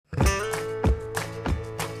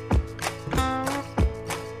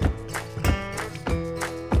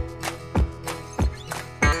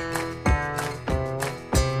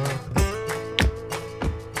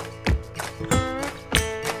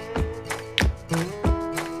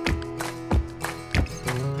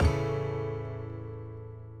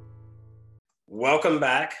Welcome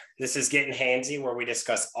back. This is Getting Handsy, where we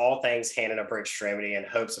discuss all things hand and upper extremity in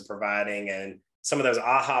hopes of providing and some of those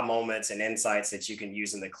aha moments and insights that you can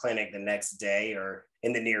use in the clinic the next day or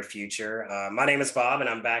in the near future. My name is Bob, and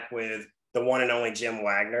I'm back with the one and only Jim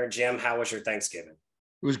Wagner. Jim, how was your Thanksgiving?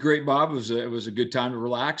 It was great, Bob. It was a good time to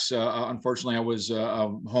relax. Unfortunately, I was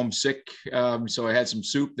homesick, so I had some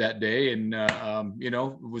soup that day, and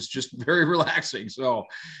it was just very relaxing. So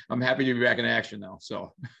I'm happy to be back in action now.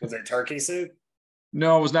 So was it turkey soup?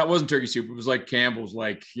 No, it was not. It wasn't turkey soup. It was like Campbell's,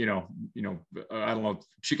 like I don't know,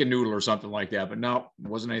 chicken noodle or something like that. But no, it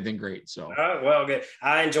wasn't anything great. So well, good.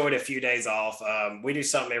 I enjoyed a few days off. We do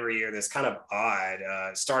something every year that's kind of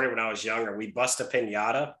odd. Started when I was younger. We bust a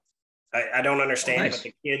piñata. I don't understand it, but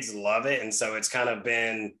the kids love it. And so it's kind of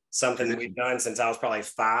been something that we've done since I was probably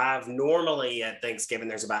 5. Normally at Thanksgiving,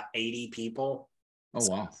 there's about 80 people. Oh,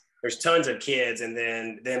 wow. There's tons of kids. And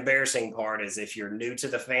then the embarrassing part is if you're new to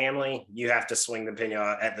the family, you have to swing the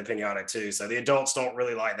piñata at the piñata too. So the adults don't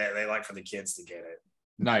really like that. They like for the kids to get it.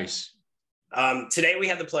 Nice. Today, we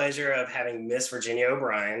have the pleasure of having Miss Virginia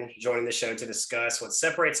O'Brien joining the show to discuss what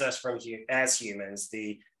separates us from as humans,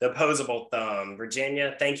 the opposable thumb.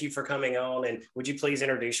 Virginia, thank you for coming on. And would you please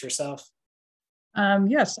introduce yourself?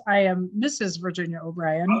 Yes, I am Mrs. Virginia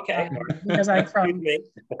O'Brien. Okay. Because I'm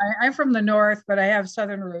from the North, but I have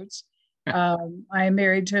Southern roots. I'm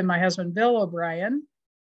married to my husband, Bill O'Brien.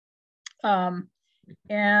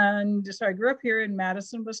 And so I grew up here in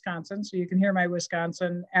Madison, Wisconsin. So you can hear my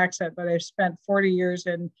Wisconsin accent, but I've spent 40 years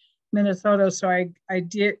in Minnesota. So I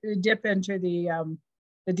dip into the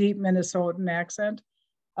deep Minnesotan accent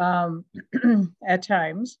at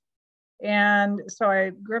times. And so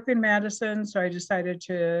I grew up in Madison. So I decided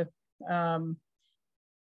to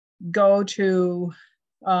go to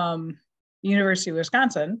University of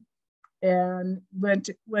Wisconsin and went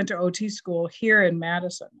to OT school here in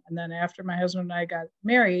Madison. And then after my husband and I got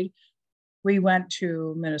married, we went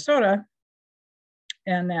to Minnesota.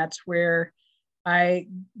 And that's where I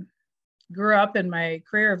grew up in my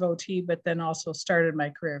career of OT, but then also started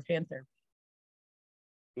my career of hand therapy.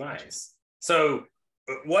 Nice. So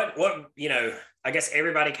what, I guess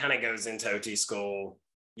everybody kind of goes into OT school,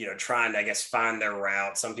 trying to, I guess, find their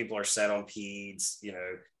route. Some people are set on peds,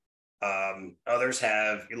 others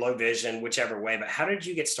have low vision, whichever way. But how did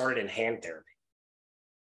you get started in hand therapy?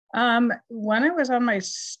 When I was on my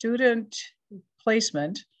student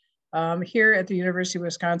placement here at the University of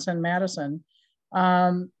Wisconsin-Madison,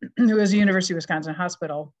 it was the University of Wisconsin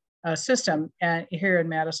Hospital system here in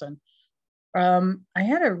Madison. I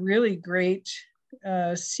had a really great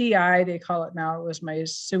CI, they call it now. It was my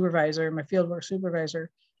supervisor, my fieldwork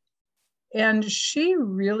supervisor. And she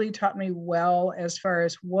really taught me well as far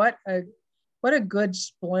as what a good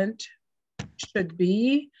splint should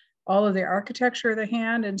be, all of the architecture of the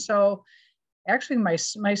hand. And so actually my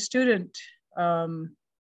student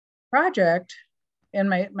project and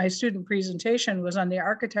my student presentation was on the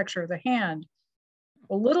architecture of the hand.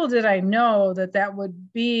 Well, little did I know that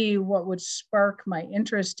would be what would spark my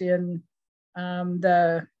interest in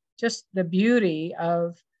the beauty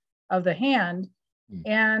of the hand.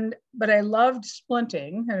 But I loved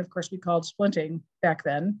splinting, and of course we called splinting back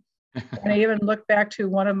then. And I even looked back to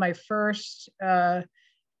one of my first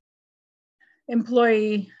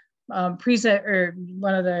employee present, or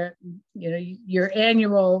one of the your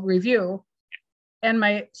annual review. And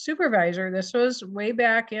my supervisor, this was way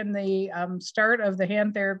back in the start of the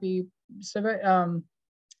hand therapy.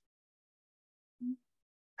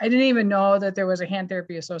 I didn't even know that there was a hand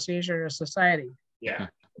therapy association or a society. Yeah.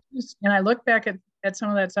 And I look back at some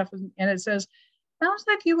of that stuff, and it says, sounds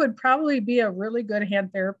like you would probably be a really good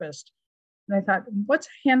hand therapist. And I thought, what's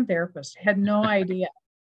a hand therapist? I had no idea.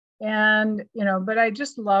 And, but I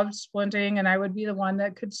just loved splinting, and I would be the one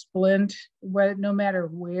that could splint no matter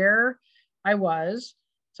where I was.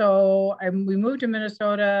 So we moved to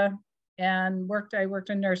Minnesota and I worked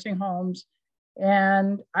in nursing homes,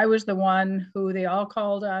 and I was the one who they all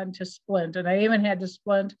called on to splint. And I even had to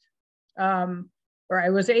splint, or I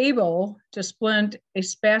was able to splint a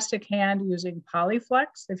spastic hand using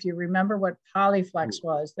Polyflex. If you remember what Polyflex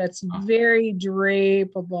was, that's very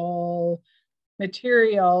drapable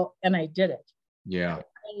material, and I did it. Yeah.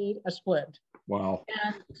 I made a splint. Wow.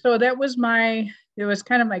 And so that was it was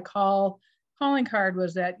kind of my calling card,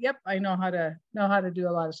 was that, yep, I know how to do a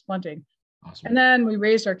lot of splinting. Awesome. And then we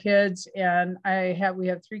raised our kids, and we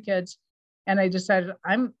have 3 kids, and I decided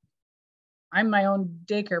I'm my own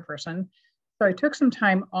daycare person. So I took some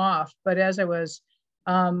time off, but as I was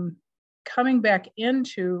coming back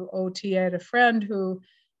into OT, I had a friend who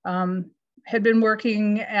had been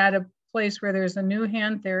working at a place where there's a new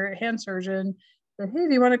hand surgeon said, hey,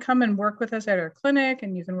 do you want to come and work with us at our clinic?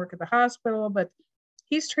 And you can work at the hospital. But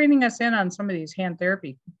he's training us in on some of these hand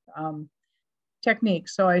therapy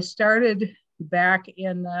techniques. So I started back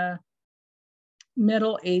in the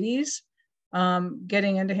middle 80s,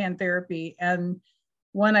 getting into hand therapy. And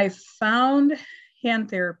when I found hand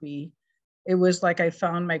therapy, it was like I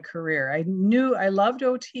found my career. I knew I loved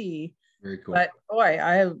OT. Very cool. But boy,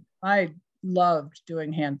 I loved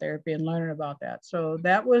doing hand therapy and learning about that. So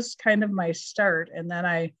that was kind of my start. And then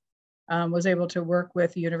I was able to work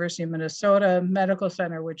with the University of Minnesota Medical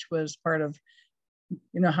Center, which was part of,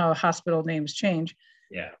 you know, how hospital names change.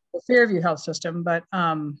 Yeah. The Fairview Health System. But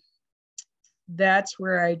that's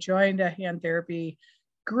where I joined a hand therapy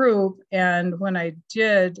group. And when I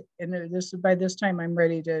did, and by this time I'm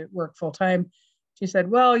ready to work full time, she said,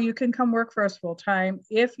 well, you can come work for us full time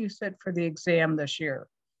if you sit for the exam this year.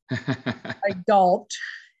 I gulped.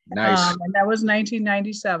 Nice. And that was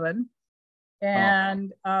 1997.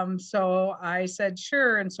 And so I said,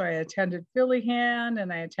 sure. And so I attended Philly Hand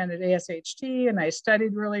and I attended ASHT and I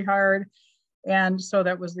studied really hard. And so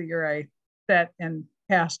that was the year I set and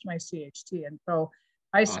passed my CHT. And so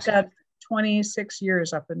I spent 26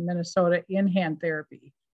 years up in Minnesota in hand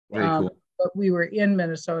therapy. Very cool. But we were in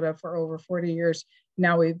Minnesota for over 40 years.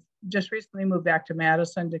 Now we've just recently moved back to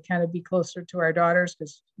Madison to kind of be closer to our daughters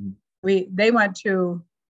because they went to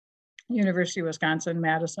University of Wisconsin,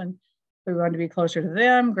 Madison. So we wanted to be closer to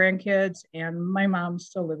them, grandkids, and my mom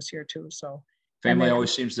still lives here too. So family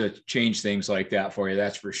always seems to change things like that for you.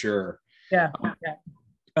 That's for sure. Yeah.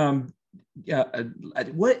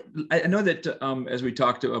 What I know that as we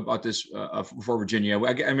talked about this before Virginia,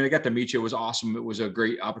 I got to meet you. It was awesome. It was a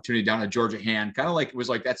great opportunity down at Georgia Hand. Kind of like it was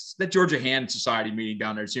like that Georgia Hand Society meeting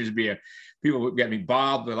down there. It seems to be people got me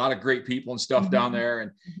involved with a lot of great people and stuff down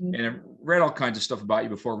there, and I read all kinds of stuff about you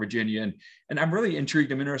before Virginia, and I'm really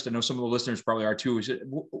intrigued. I'm interested. I know some of the listeners probably are too. Is it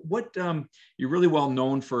what you're really well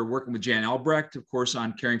known for working with Jan Albrecht, of course,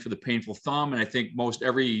 on caring for the painful thumb, and I think most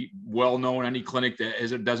every well-known any clinic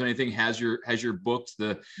that does anything has your books,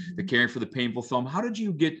 the caring for the painful thumb. How did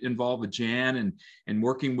you get involved with Jan and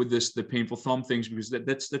working with the painful thumb things, because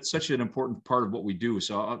that's such an important part of what we do.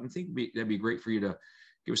 So I think that'd be great for you to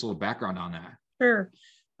give us a little background on that. Sure.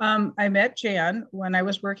 I met Jan when I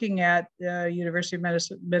was working at the University of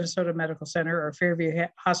Minnesota Medical Center, or Fairview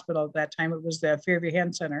Hospital at that time. It was the Fairview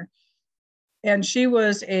Hand Center. And she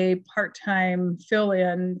was a part-time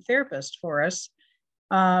fill-in therapist for us.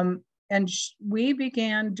 And we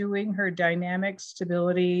began doing her dynamic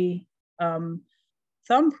stability thumb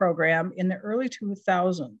program in the early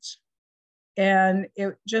 2000s. And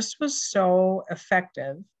it just was so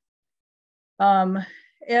effective.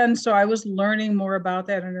 And so I was learning more about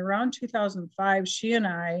that. And around 2005, she and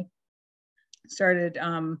I started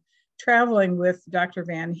traveling with Dr.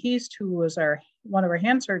 Van Heest, who was one of our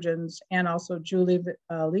hand surgeons, and also Julie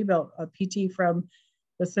Liebelt, a PT from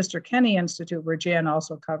the Sister Kenny Institute, where Jan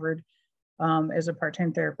also covered as a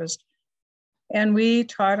part-time therapist. And we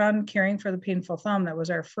taught on caring for the painful thumb. That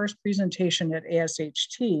was our first presentation at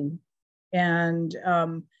ASHT. And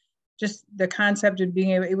just the concept of being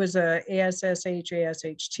able, it was a ASSH,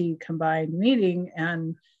 ASHT combined meeting.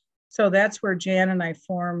 And so that's where Jan and I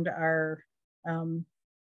formed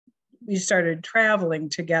we started traveling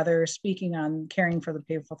together, speaking on caring for the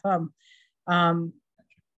painful thumb.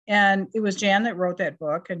 And it was Jan that wrote that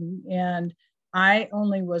book. And I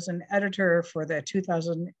only was an editor for the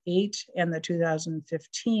 2008 and the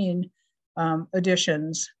 2015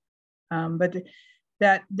 editions. But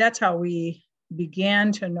that's how we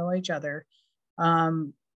began to know each other.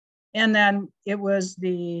 And then it was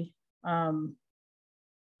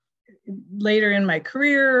later in my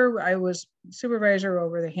career, I was supervisor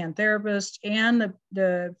over the hand therapist and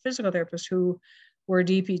the physical therapist who were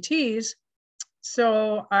DPTs.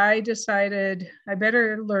 So I decided I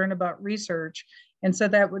better learn about research. And so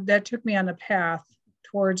that took me on a path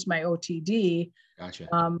towards my OTD. Gotcha.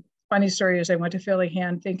 Funny story is I went to Philly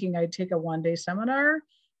Hand thinking I'd take a one-day seminar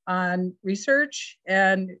on research,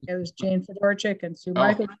 and it was Jane Fedorchik and Sue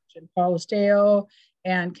Michael and Paul Esteo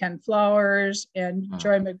and Ken Flowers and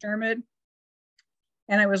Joy McDermott.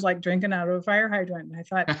 And I was like drinking out of a fire hydrant. And I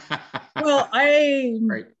thought, well, I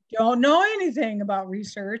don't know anything about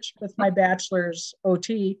research with my bachelor's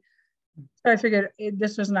OT. So I figured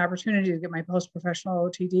this was an opportunity to get my post-professional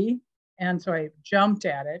OTD. And so I jumped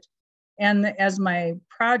at it. And as my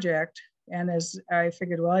project, and as I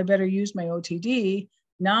figured, well, I better use my OTD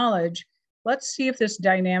knowledge. Let's see if this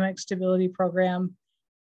dynamic stability program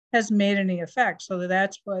has made any effect. So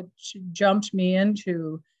that's what jumped me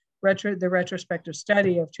into the retrospective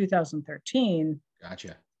study of 2013.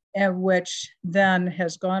 Gotcha. and which then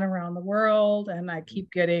has gone around the world. And I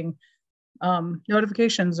keep getting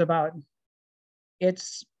notifications about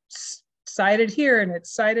it's cited here and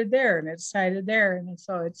it's cited there and it's cited there. And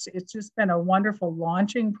so it's just been a wonderful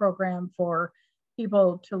launching program for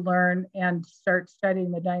people to learn and start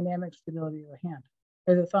studying the dynamic stability of the hand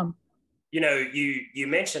or the thumb. You know, you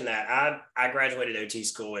mentioned that I graduated OT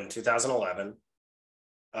school in 2011.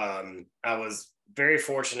 I was very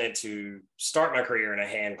fortunate to start my career in a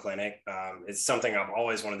hand clinic. It's something I've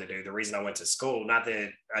always wanted to do. The reason I went to school, not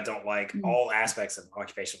that I don't like all aspects of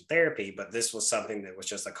occupational therapy, but this was something that was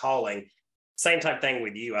just a calling. Same type thing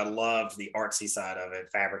with you. I loved the artsy side of it,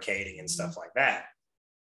 fabricating and stuff like that.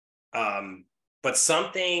 But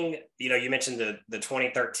something, you know, you mentioned the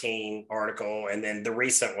 2013 article and then the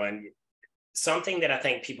recent one. Something that I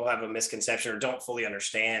think people have a misconception or don't fully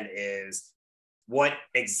understand is, what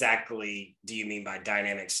exactly do you mean by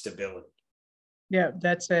dynamic stability? Yeah,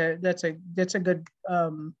 that's a good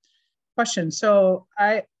question. So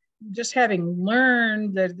I, just having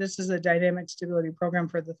learned that this is a dynamic stability program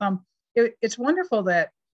for the thumb, it's wonderful that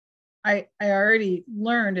I already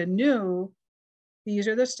learned and knew these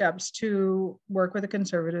are the steps to work with a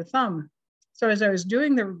conservative thumb. So as I was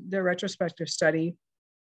doing the retrospective study,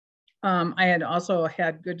 I had also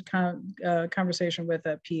had good conversation with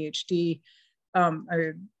a PhD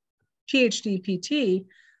PT,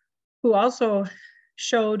 who also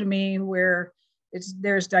showed me where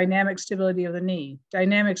there's dynamic stability of the knee,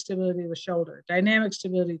 dynamic stability of the shoulder, dynamic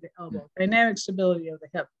stability of the elbow, dynamic stability of the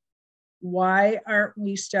hip. Why aren't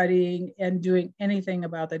we studying and doing anything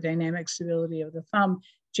about the dynamic stability of the thumb?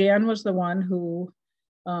 Jan was the one who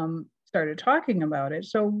started talking about it.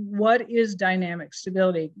 So what is dynamic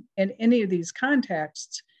stability? In any of these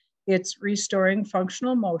contexts, it's restoring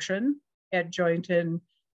functional motion at joint and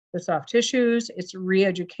the soft tissues. It's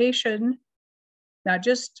re-education, not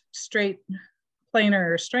just straight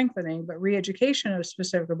planar strengthening, but re-education of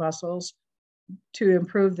specific muscles to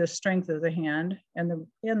improve the strength of the hand and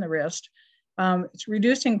the wrist. It's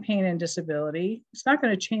reducing pain and disability. It's not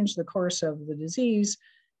going to change the course of the disease,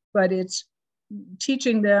 but it's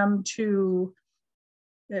teaching them to,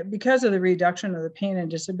 because of the reduction of the pain and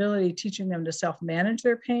disability, teaching them to self-manage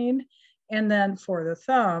their pain. And then for the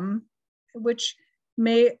thumb, which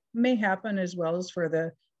may happen as well as for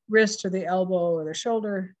the wrist or the elbow or the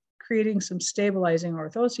shoulder, creating some stabilizing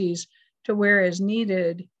orthoses to where is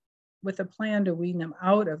needed, with a plan to wean them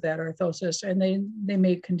out of that orthosis, and they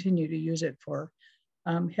may continue to use it for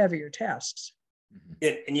heavier tasks.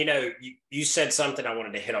 And you know, you said something I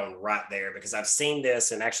wanted to hit on right there, because I've seen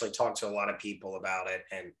this and actually talked to a lot of people about it.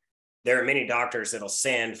 And there are many doctors that'll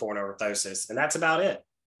send for an orthosis, and that's about it.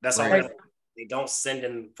 That's all they don't send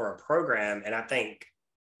them for a program. And I think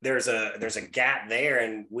there's a gap there,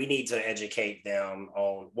 and we need to educate them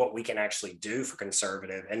on what we can actually do for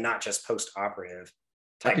conservative and not just post-operative.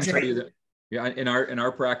 I can tell you that, yeah, in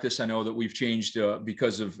our practice, I know that we've changed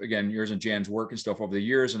because of, again, yours and Jan's work and stuff over the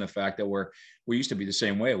years, and the fact that we used to be the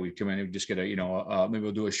same way. We come in and we just get maybe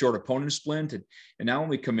we'll do a short opponent splint, and now when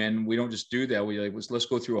we come in, we don't just do that. We let's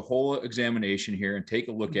go through a whole examination here and take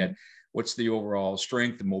a look at what's the overall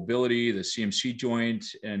strength, the mobility, the CMC joint,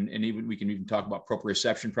 and even we can even talk about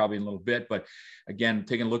proprioception probably in a little bit. But again,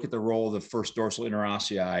 taking a look at the role of the first dorsal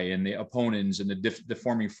interossei and the opponents and the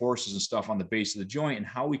deforming forces and stuff on the base of the joint, and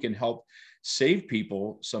how we can help save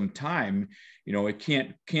people some time. You know, it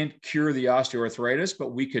can't cure the osteoarthritis,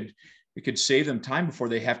 but we could save them time before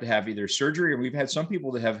they have to have either surgery, or we've had some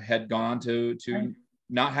people that have gone on to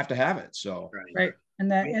not have to have it. So right,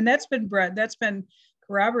 and that's been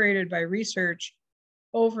corroborated by research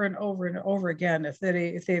over and over and over again. If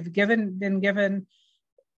they've been given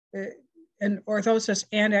an orthosis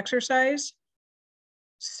and exercise,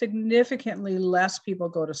 significantly less people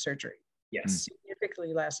go to surgery. Yes,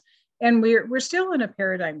 significantly less. And we're still in a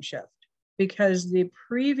paradigm shift, because the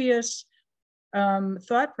previous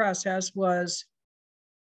thought process was,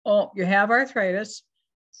 oh, you have arthritis,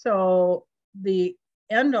 so the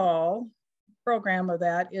end all program of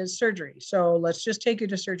that is surgery. So let's just take you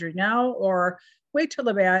to surgery now, or wait till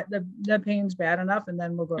the pain's bad enough and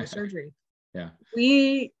then we'll go to surgery. Yeah.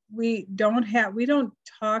 We don't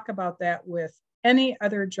talk about that with any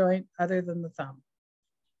other joint other than the thumb.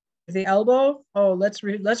 The elbow, oh, let's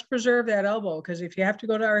preserve that elbow, because if you have to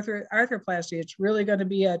go to arthroplasty, it's really going to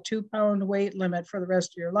be a 2-pound weight limit for the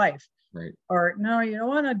rest of your life. Right. Or no, you don't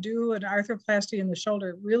want to do an arthroplasty in the shoulder.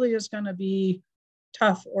 It really is going to be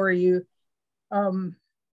tough. Or you on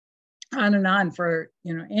and on for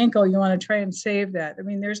ankle, you want to try and save that. I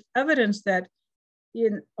mean, there's evidence that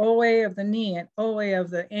in OA of the knee and OA of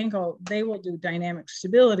the ankle, they will do dynamic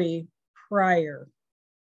stability prior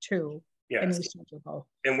too. Yes. In East Central.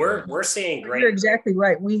 And we're seeing great. You're exactly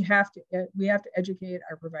right. We have to educate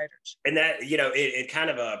our providers. And that, you know, it kind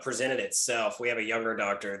of presented itself. We have a younger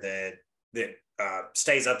doctor that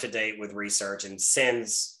stays up to date with research and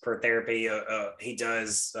sends for therapy. He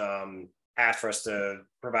does ask for us to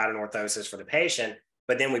provide an orthosis for the patient,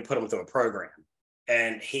 but then we put them through a program.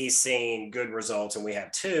 And he's seeing good results, and we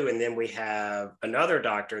have two. And then we have another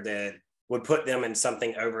doctor that would put them in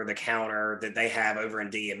something over the counter that they have over in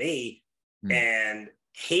DME. And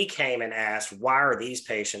he came and asked, why are these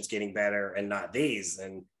patients getting better and not these?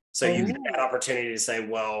 And so you get that opportunity to say,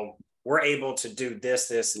 well, we're able to do this,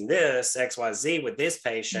 this, and this, XYZ with this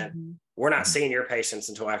patient. We're not seeing your patients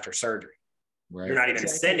until after surgery. Right. You're not even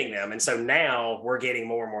sending them. And so now we're getting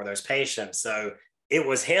more and more of those patients. So it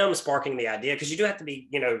was him sparking the idea, because you do have to be,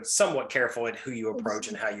 you know, somewhat careful at who you approach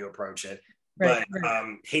and how you approach it. Right, but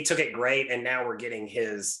he took it great, and now we're getting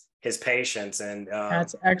his patients, and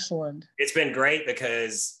that's excellent. It's been great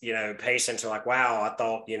because, you know, patients are like, wow, I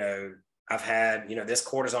thought, you know, I've had, you know, this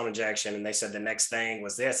cortisone injection, and they said the next thing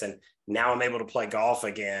was this, and now I'm able to play golf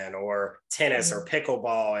again, or tennis or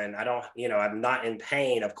pickleball, and I don't, you know, I'm not in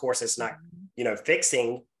pain. Of course, it's not, you know,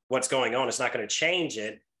 fixing what's going on. It's not going to change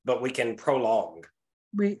it, but we can prolong.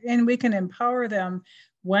 We can empower them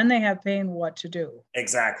when they have pain, what to do.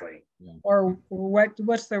 Exactly. Or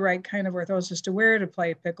what's the right kind of orthosis to wear to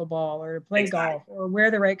play pickleball or to play golf, or wear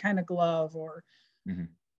the right kind of glove, or,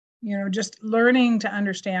 you know, just learning to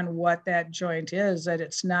understand what that joint is, that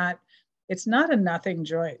it's not a nothing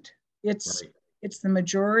joint. It's the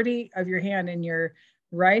majority of your hand. In your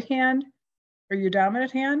right hand or your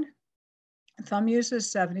dominant hand, thumb use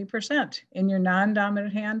is 70%. In your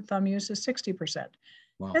non-dominant hand, thumb use is 60%.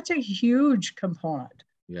 Wow. That's a huge component.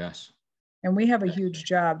 Yes. And we have a huge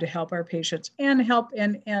job to help our patients and help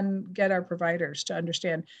and get our providers to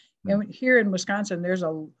understand. And here in Wisconsin, there's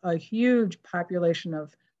a huge population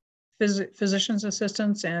of physician's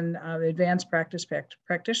assistants and advanced practice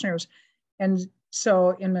practitioners. And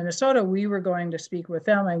so in Minnesota, we were going to speak with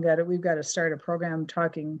them, and we've got to start a program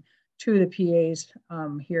talking to the PAs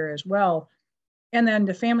here as well, and then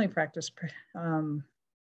the family practice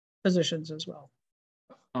physicians as well.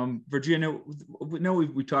 Virginia,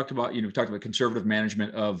 we talked about, you know, conservative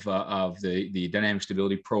management of the dynamic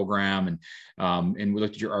stability program, and we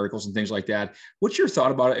looked at your articles and things like that. What's your thought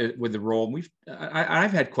about it with the role?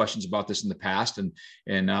 I've had questions about this in the past,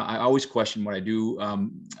 and I always question what I do.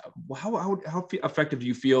 How effective do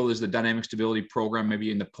you feel is the dynamic stability program,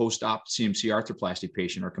 maybe in the post-op CMC arthroplasty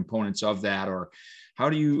patient, or components of that, or how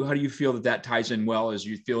do you feel that ties in well, as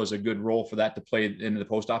you feel is a good role for that to play into the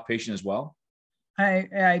post-op patient as well?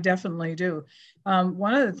 I definitely do.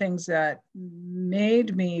 One of the things that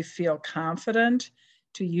made me feel confident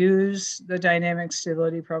to use the dynamic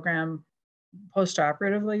stability program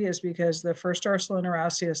postoperatively is because the first dorsal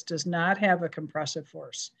interosseous does not have a compressive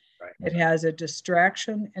force. Right. It has a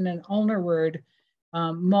distraction and an ulnarward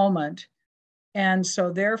moment. And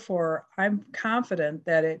so therefore, I'm confident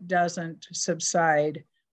that it doesn't subside,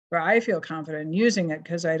 or I feel confident in using it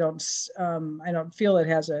because I don't feel it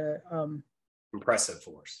has a compressive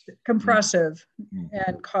force. Compressive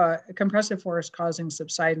and compressive force causing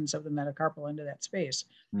subsidence of the metacarpal into that space.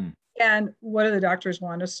 And what do the doctors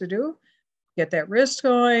want us to do? Get that wrist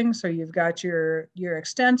going. So you've got your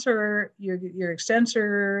extensor, your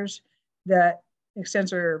extensors, that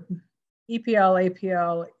extensor EPL,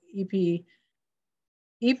 APL, EP,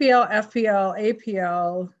 EPL, FPL,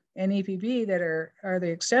 APL, and EPB that are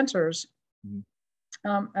the extensors,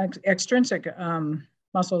 extrinsic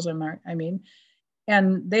muscles, I mean,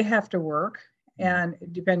 and they have to work, and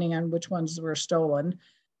depending on which ones were stolen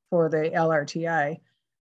for the LRTI.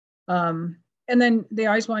 And then they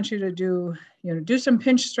always want you to do some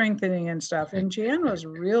pinch strengthening and stuff. And Jan was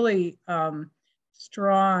really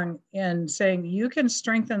strong in saying you can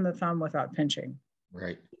strengthen the thumb without pinching.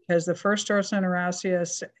 Right. Because the first dorsal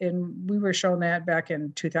interosseous, and we were shown that back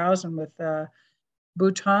in 2000 with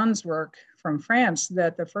Bouton's work from France,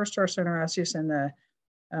 that the first dorsal interosseous and the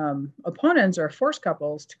opponents are force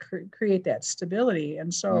couples to create that stability.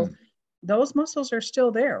 And so those muscles are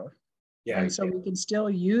still there. Yeah. And so we can still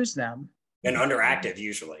use them. And underactive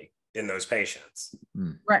usually in those patients.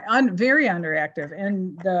 Right. Very underactive.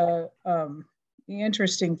 And the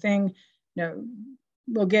interesting thing,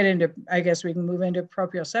 we'll get into, I guess we can move into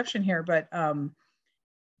proprioception here, but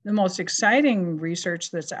the most exciting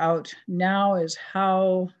research that's out now is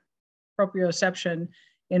how proprioception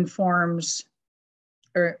informs,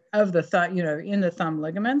 or of the thumb, in the thumb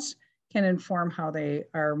ligaments, can inform how they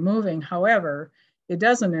are moving. However, it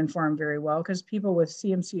doesn't inform very well because people with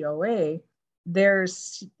CMC OA their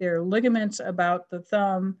ligaments about the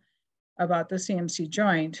thumb, about the CMC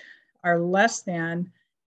joint, are less than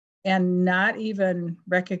and not even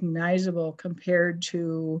recognizable compared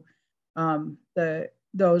to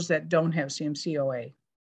those that don't have CMC OA.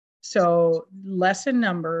 So less in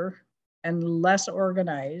number and less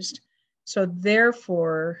organized. So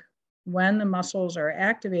therefore, when the muscles are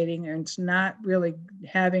activating and it's not really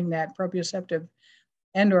having that proprioceptive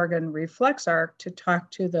end organ reflex arc to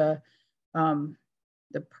talk to the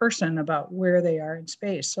person about where they are in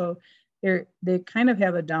space. So they kind of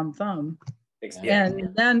have a dumb thumb. Yeah.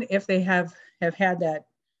 And then if they have had that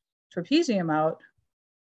trapezium out,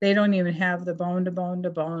 they don't even have the bone to bone to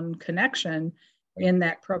bone connection in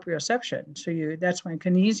that proprioception. So that's when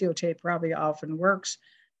kinesio tape probably often works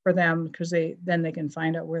for them, because they can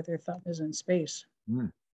find out where their thumb is in space.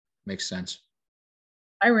 Makes sense.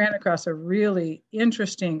 I ran across a really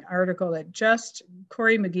interesting article that just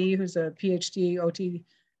Corey McGee, who's a PhD OT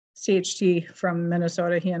CHT from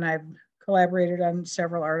Minnesota, he and I have collaborated on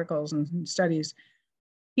several articles and studies.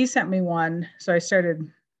 He sent me one, so I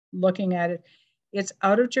started looking at it. It's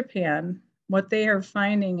out of Japan. What they are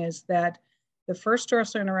finding is that the first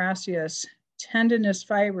dorsal interosseous tendinous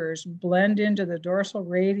fibers blend into the dorsal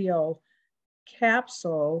radial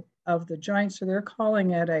capsule of the joint. So they're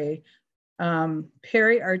calling it a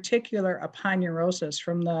periarticular aponeurosis,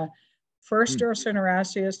 from the first dorsal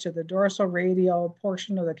interosseous to the dorsal radial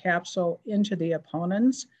portion of the capsule into the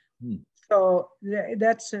apponens. So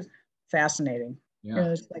that's fascinating.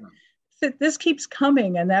 Yeah. It's like, this keeps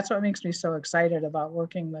coming, and that's what makes me so excited about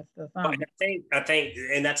working with the thumb. I think,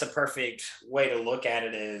 and that's a perfect way to look at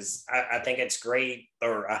it. Is I think it's great,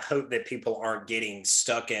 or I hope that people aren't getting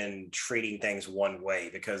stuck in treating things one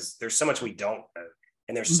way, because there's so much we don't know,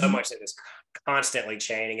 and there's so much that is constantly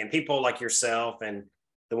changing. And people like yourself and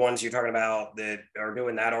the ones you're talking about that are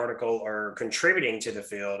doing that article are contributing to the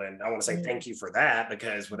field, and I want to say thank you for that,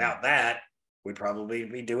 because without that, we'd probably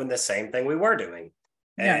be doing the same thing we were doing.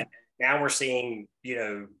 And now we're seeing,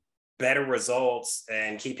 better results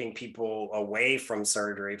and keeping people away from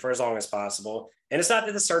surgery for as long as possible. And it's not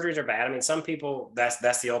that the surgeries are bad. I mean, some people,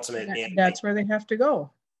 that's the ultimate end. That's where they have to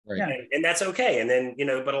go. Right. Yeah. And that's okay. And then,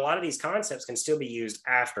 but a lot of these concepts can still be used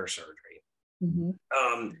after surgery.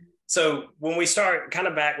 So when we start kind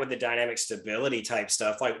of back with the dynamic stability type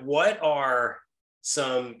stuff, like what are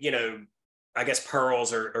some, I guess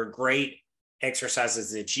pearls or great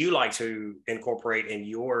exercises that you like to incorporate in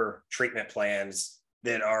your treatment plans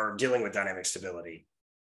that are dealing with dynamic stability?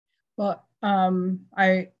 Well,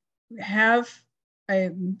 I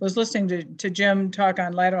was listening to Jim talk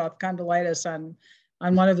on lateral epicondylitis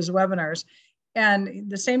on one of his webinars, and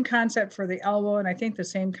the same concept for the elbow, and I think the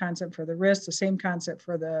same concept for the wrist, the same concept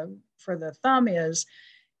for the thumb is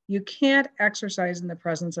you can't exercise in the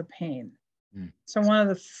presence of pain. So one of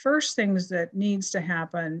the first things that needs to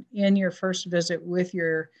happen in your first visit with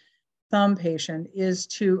your thumb patient is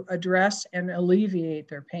to address and alleviate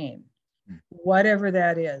their pain, whatever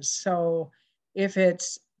that is. So if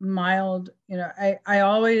it's mild, I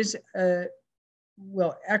always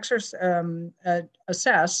will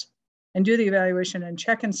assess and do the evaluation and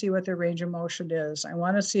check and see what their range of motion is. I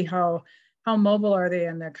want to see how mobile are they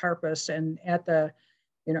in the carpus, and at the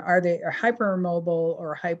are they hypermobile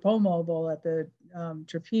or hypomobile at the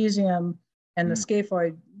trapezium and the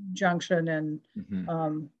scaphoid junction,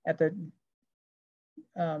 and at the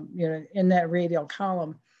in that radial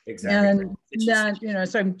column. Exactly. And that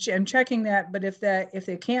so I'm checking that. But if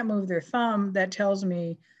they can't move their thumb, that tells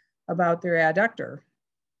me about their adductor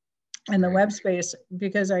and the web space,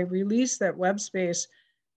 because I release that web space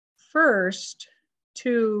first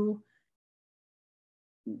to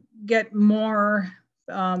get more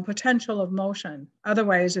potential of motion.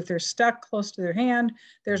 Otherwise, if they're stuck close to their hand,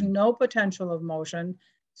 there's no potential of motion.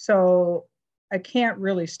 So I can't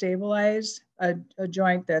really stabilize a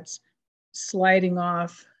joint that's sliding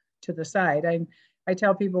off to the side. I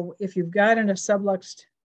tell people, if you've got a subluxed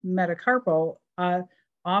metacarpal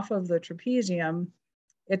off of the trapezium,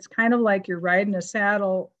 it's kind of like you're riding a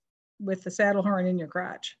saddle with the saddle horn in your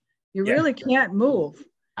crotch. You really can't move.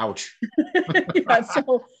 Ouch.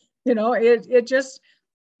 So, it just,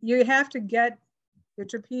 you have to get the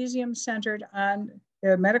trapezium centered on the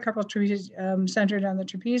metacarpal trapezium centered on the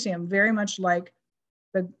trapezium, very much like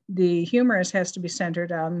the humerus has to be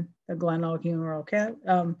centered on the glenohumeral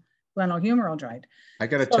joint. I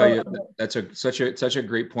got to tell you, that's such a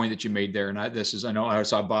great point that you made there. And I know I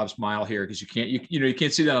saw Bob smile here, because you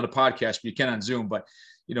can't see that on the podcast, but you can on Zoom. But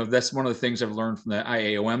that's one of the things I've learned from the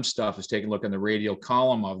IAOM stuff is taking a look on the radial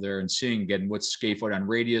column of there and seeing again what's scaphoid on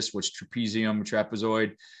radius, what's trapezium,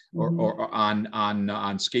 trapezoid, or on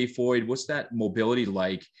scaphoid. What's that mobility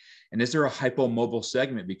like? And is there a hypomobile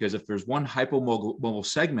segment? Because if there's one hypomobile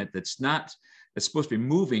segment that's supposed to be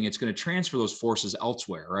moving, it's going to transfer those forces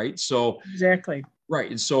elsewhere, right? So exactly. Right.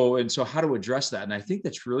 And so how to address that. And I think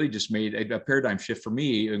that's really just made a paradigm shift for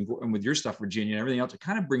me, and with your stuff, Virginia, and everything else, it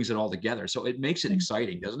kind of brings it all together. So it makes it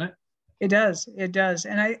exciting, doesn't it? It does. It does.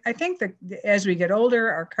 And I think that as we get older,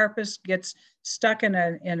 our carpus gets stuck in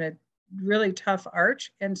a really tough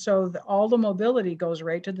arch. And so all the mobility goes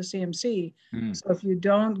right to the CMC. So if you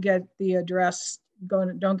don't get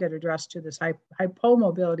don't get addressed to this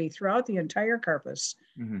hypomobility throughout the entire carpus,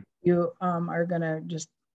 you are going to just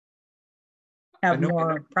have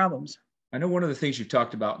more problems. I know one of the things you've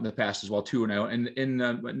talked about in the past as well too, and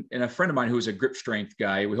a friend of mine who is a grip strength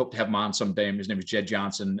guy, we hope to have him on someday. His name is Jed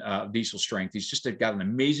Johnson, Diesel Strength. He's just got an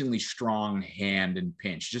amazingly strong hand and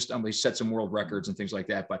pinch. He set some world records and things like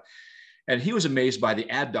that. And he was amazed by the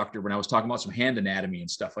adductor when I was talking about some hand anatomy and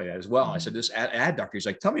stuff like that as well. I said, this adductor, he's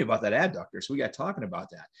like, tell me about that adductor. So we got talking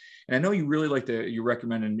about that. And I know you really you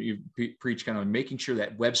recommend and you preach kind of making sure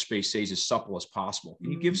that web space stays as supple as possible.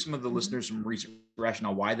 Can you give some of the listeners some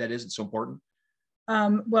rationale why that is? It's so important.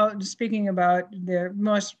 Well, speaking about the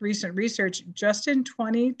most recent research, just in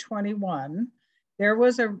 2021, there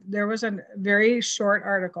was a very short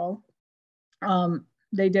article.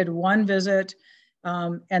 They did one visit.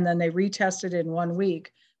 And then they retested in 1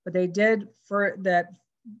 week, but they did first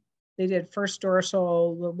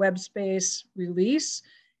dorsal web space release,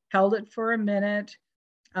 held it for a minute,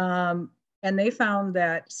 and they found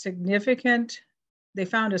a significant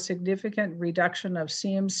reduction of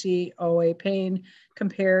CMC OA pain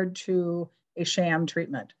compared to a sham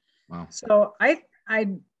treatment. Wow. So I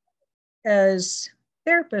as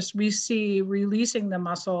therapists, we see releasing the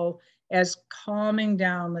muscle as calming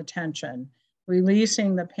down the tension,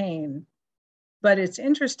 releasing the pain. But it's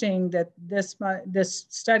interesting that this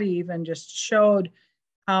study even just showed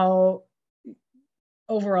how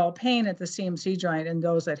overall pain at the CMC joint in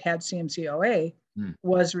those that had CMC OA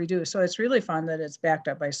was reduced. So it's really fun that it's backed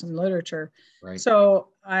up by some literature. Right. So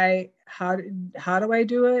how do I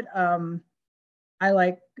do it? I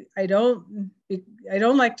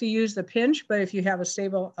don't like to use the pinch, but if you have a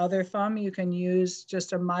stable other thumb, you can use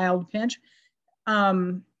just a mild pinch.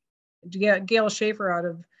 Gail Schaefer out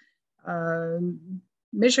of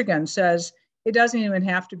Michigan says it doesn't even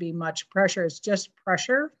have to be much pressure. It's just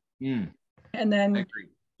pressure. And then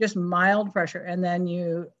just mild pressure. And then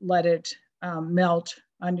you let it melt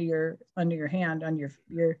under your hand, on your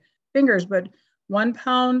fingers. But 1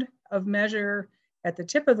 pound of measure at the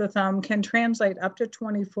tip of the thumb can translate up to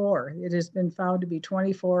 24. It has been found to be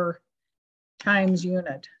 24 times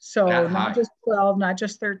unit. So not just 12, not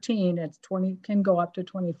just 13, it's 20, can go up to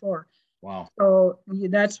 24. Wow. So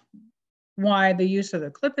that's why the use of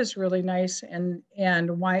the clip is really nice, and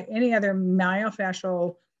why any other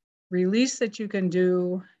myofascial release that you can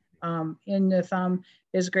do in the thumb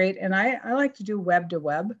is great. And I like to do web to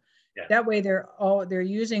web. Yeah. That way they're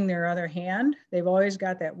using their other hand. They've always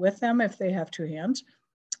got that with them if they have two hands.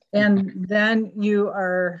 And then you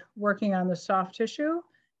are working on the soft tissue,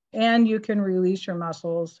 and you can release your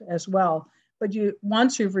muscles as well. But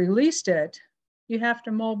once you've released it, you have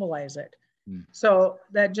to mobilize it. So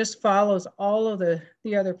that just follows all of the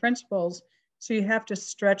other principles. So you have to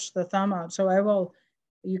stretch the thumb out. So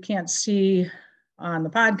you can't see on the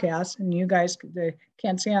podcast, and you guys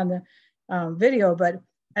can't see on the video, but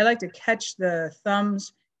I like to catch the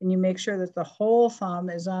thumbs, and you make sure that the whole thumb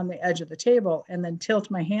is on the edge of the table, and then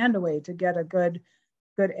tilt my hand away to get a good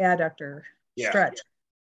adductor stretch.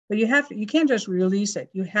 But you can't just release it.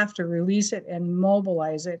 You have to release it and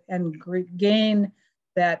mobilize it and gain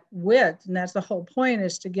that width. And that's the whole point,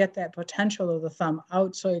 is to get that potential of the thumb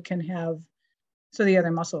out so the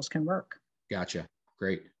other muscles can work. Gotcha.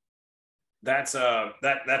 Great. That's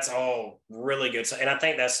all really good. And I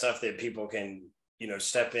think that's stuff that people can,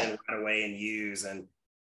 step in right away and use. And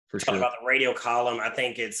for talking sure about the radial column, I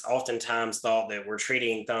think it's oftentimes thought that we're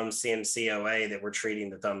treating thumb CMC OA, that we're treating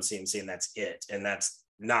the thumb CMC, and that's it. And that's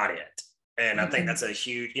not it. And I think that's a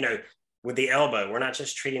huge, with the elbow, we're not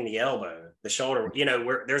just treating the elbow, the shoulder,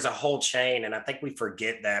 there's a whole chain. And I think we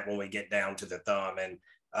forget that when we get down to the thumb. And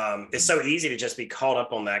it's so easy to just be caught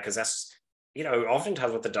up on that, because that's,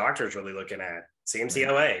 oftentimes what the doctor is really looking at, CMC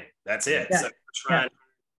OA, that's it. Yeah. So we're trying to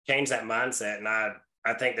change that mindset. And I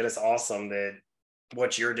think that it's awesome that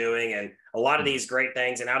what you're doing, and a lot of these great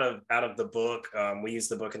things. And out of the book, we use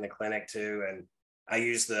the book in the clinic too. And I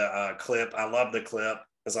use the clip. I love the clip.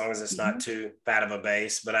 as long as it's not too fat of a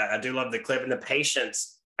base. But I do love the clip, and the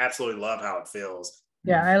patients absolutely love how it feels.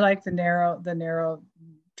 Yeah, I like the narrow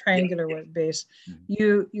triangular base.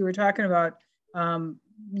 You were talking about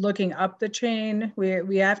looking up the chain.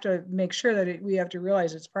 We have to make sure that we have to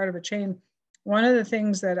realize it's part of a chain. One of the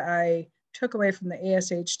things that I took away from the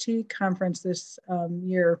ASHT conference this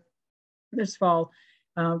fall,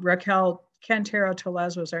 Raquel Quintero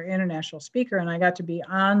Tellez was our international speaker, and I got to be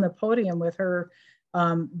on the podium with her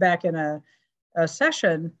back in a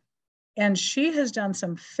session. And she has done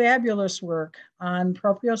some fabulous work on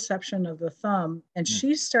proprioception of the thumb, and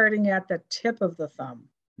she's starting at the tip of the thumb,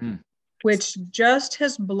 which just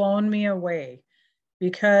has blown me away,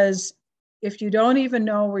 because if you don't even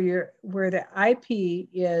know where the IP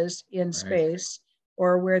is in space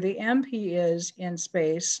or where the MP is in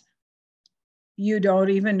space, you don't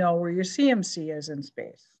even know where your CMC is in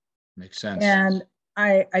space. Makes sense. And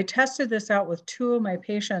I tested this out with two of my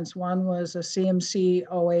patients. One was a CMC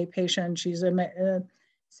OA patient. She's a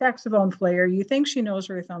saxophone player. You think she knows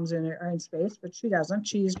where her thumbs are in space, but she doesn't.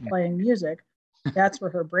 She's playing music. That's where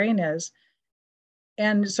her brain is.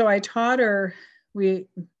 And so I taught her, we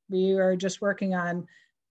are just working on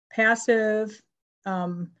passive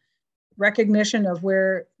recognition of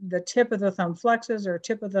where the tip of the thumb flexes or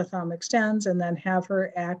tip of the thumb extends, and then have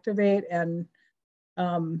her activate and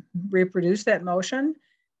reproduce that motion.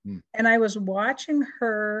 And I was watching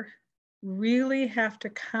her really have to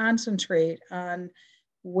concentrate on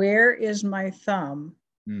where is my thumb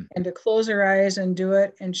and to close her eyes and do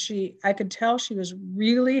it. And I could tell she was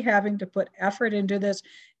really having to put effort into this.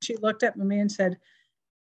 She looked at me and said,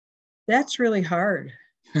 "That's really hard."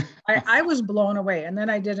 I was blown away. And then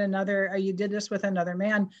I did you did this with another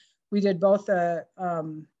man. We did both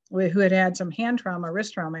who had some hand trauma,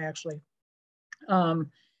 wrist trauma actually.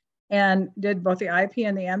 And did both the IP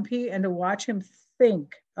and the MP, and to watch him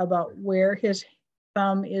think about where his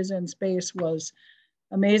thumb is in space was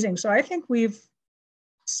amazing. So I think we've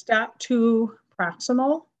stopped too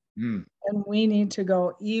proximal, and we need to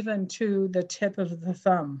go even to the tip of the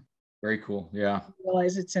thumb. Very cool. Yeah.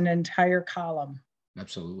 Realize it's an entire column.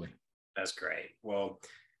 Absolutely. That's great. Well,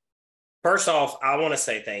 first off, I want to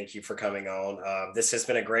say thank you for coming on. This has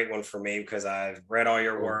been a great one for me because I've read all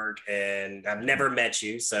your work and I've never met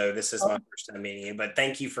you. So this is my first time meeting you, but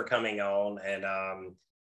thank you for coming on. And,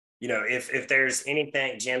 if there's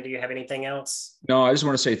anything, Jim, do you have anything else? No, I just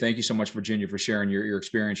want to say thank you so much, Virginia, for sharing your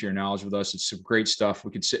experience, your knowledge with us. It's some great stuff.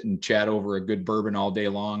 We could sit and chat over a good bourbon all day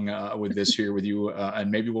long with this here with you. And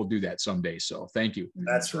maybe we'll do that someday. So thank you.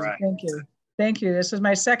 That's right. Thank you. Thank you. This is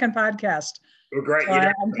my second podcast. Well, great. So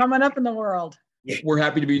I'm coming up in the world. We're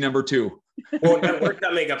happy to be number 2. Well, we're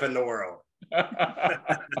coming up in the world.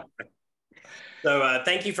 So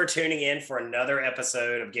thank you for tuning in for another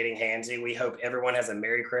episode of Getting Handsy. We hope everyone has a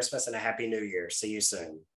Merry Christmas and a Happy New Year. See you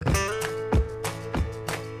soon.